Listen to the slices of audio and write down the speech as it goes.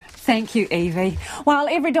Thank you, Evie. Well,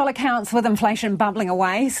 every dollar counts with inflation bubbling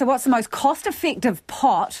away. So what's the most cost-effective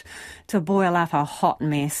pot to boil up a hot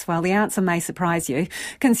mess? Well, the answer may surprise you.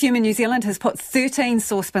 Consumer New Zealand has put 13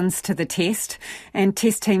 saucepans to the test, and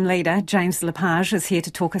test team leader James Lepage is here to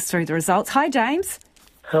talk us through the results. Hi, James.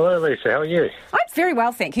 Hello, Lisa. How are you? I'm very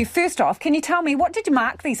well, thank you. First off, can you tell me, what did you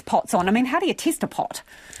mark these pots on? I mean, how do you test a pot?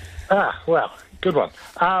 Well, good one.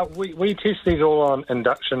 We test these all on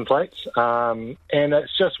induction plates, and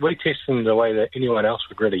it's just we test them the way that anyone else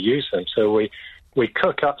would really use them. So we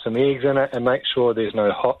cook up some eggs in it and make sure there's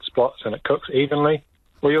no hot spots and it cooks evenly.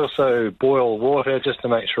 We also boil water just to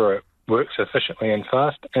make sure it works efficiently and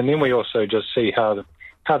fast, and then we also just see how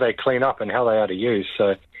they clean up and how they are to use.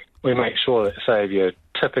 So we make sure that, say, if you're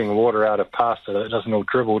tipping water out of pasta, that it doesn't all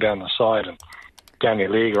dribble down the side and down your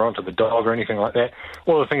leg or onto the dog or anything like that.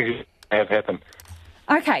 All the things you have happen.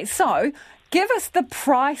 Okay, so give us the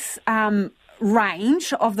price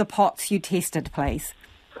range of the pots you tested, please.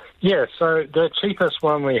 Yeah, so the cheapest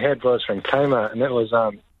one we had was from Kmart, and that was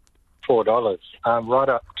 $4, right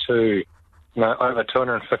up to over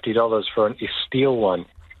 $250 for a steel one,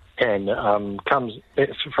 and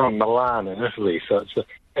it's from Milan in Italy, so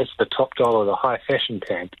it's the top dollar, the high fashion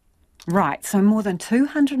pan. Right, so more than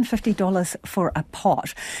 $250 for a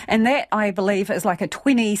pot. And that, I believe, is like a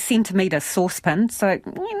 20-centimetre saucepan, so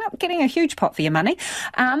you're not getting a huge pot for your money.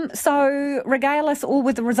 So regale us all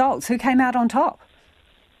with the results. Who came out on top?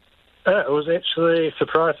 It was actually,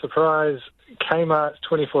 surprise, surprise, Kmart's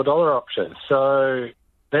 $24 option. So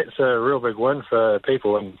that's a real big win for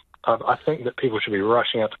people, and I think that people should be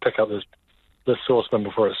rushing out to pick up this saucepan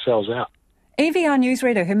before it sells out. Evie, our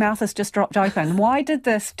newsreader, her mouth has just dropped open. Why did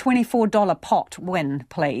this $24 pot win,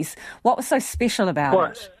 please? What was so special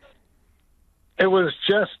about it?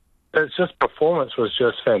 It's just performance was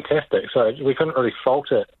just fantastic. So we couldn't really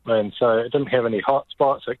fault it. And so it didn't have any hot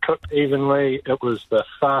spots. It cooked evenly. It was the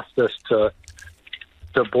fastest to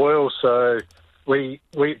boil. So we're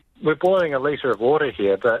boiling a litre of water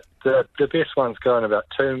here, but the best ones go in about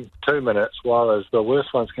two minutes, while the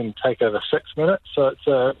worst ones can take over 6 minutes. So it's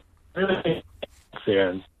really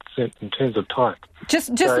there in terms of time.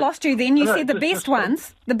 Just lost you then. You said the best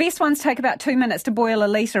ones take about 2 minutes to boil a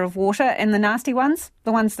litre of water, and the nasty ones,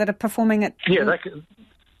 the ones that are performing at... Yeah,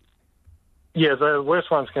 the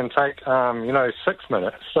worst ones can take 6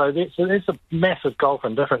 minutes. So there's a massive gulf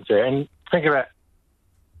in difference there. And think about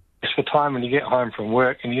it's the time when you get home from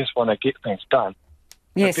work and you just want to get things done.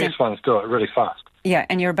 Yes, the best ones do it really fast. Yeah,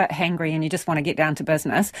 and you're a bit hangry and you just want to get down to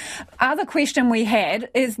business. Other question we had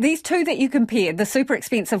is these two that you compared, the super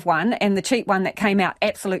expensive one and the cheap one that came out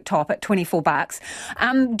absolute top at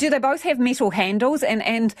 $24. Do they both have metal handles?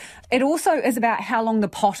 And it also is about how long the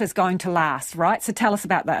pot is going to last, right? So tell us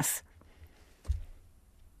about this.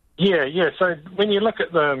 Yeah. So when you look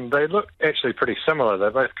at them, they look actually pretty similar. They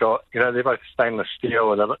both got, they're both stainless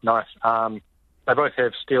steel and they look nice. They both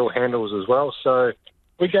have steel handles as well. So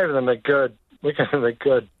we gave them a good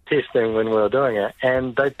testing when we were doing it,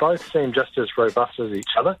 and they both seem just as robust as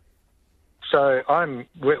each other. So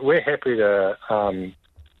we're happy to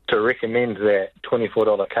recommend that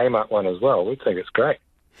 $24 Kmart one as well. We think it's great.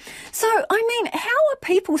 So, I mean, how are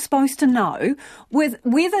people supposed to know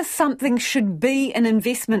whether something should be an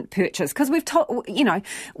investment purchase? Because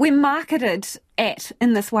we're marketed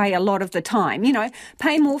in this way a lot of the time.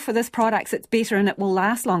 Pay more for this product, it's better and it will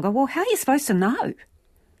last longer. Well, how are you supposed to know?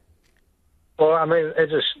 Well, I mean,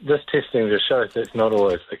 this testing just shows that's not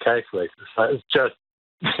always the case, Lisa. So it's just,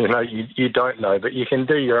 you don't know, but you can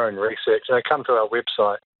do your own research. Come to our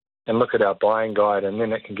website and look at our buying guide, and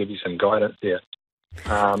then it can give you some guidance there.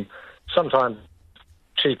 Sometimes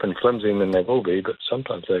cheap and flimsy than they will be, but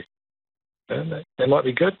sometimes they might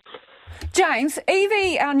be good. James,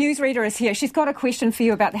 Evie, our newsreader, is here. She's got a question for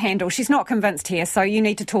you about the handle. She's not convinced here, so you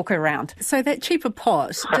need to talk her around. So that cheaper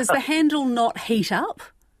pot, does the handle not heat up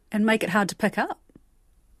and make it hard to pick up?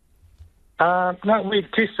 No, we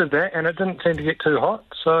tested that and it didn't seem to get too hot,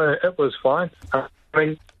 so it was fine. I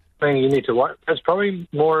mean, you need to wait. It's probably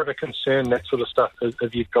more of a concern, that sort of stuff,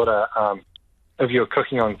 if you've got if you're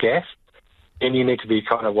cooking on gas, then you need to be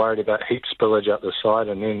kind of worried about heat spillage up the side,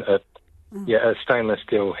 and then a stainless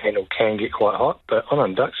steel handle can get quite hot, but on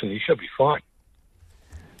induction you should be fine.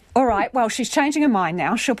 All right, well, she's changing her mind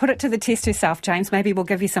now. She'll put it to the test herself, James. Maybe we'll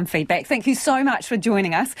give you some feedback. Thank you so much for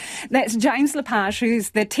joining us. That's James Lepage, who's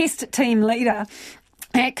the test team leader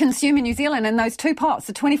at Consumer New Zealand, and those two pots,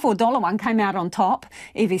 the $24 one came out on top.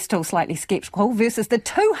 Evie's still slightly sceptical, versus the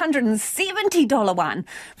 $270 one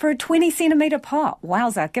for a 20-centimetre pot.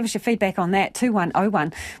 Wowza, give us your feedback on that,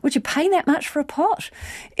 2101. Would you pay that much for a pot?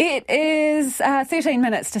 It is 13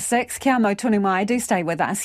 minutes to 6. Kia mau tunu mai. Do stay with us.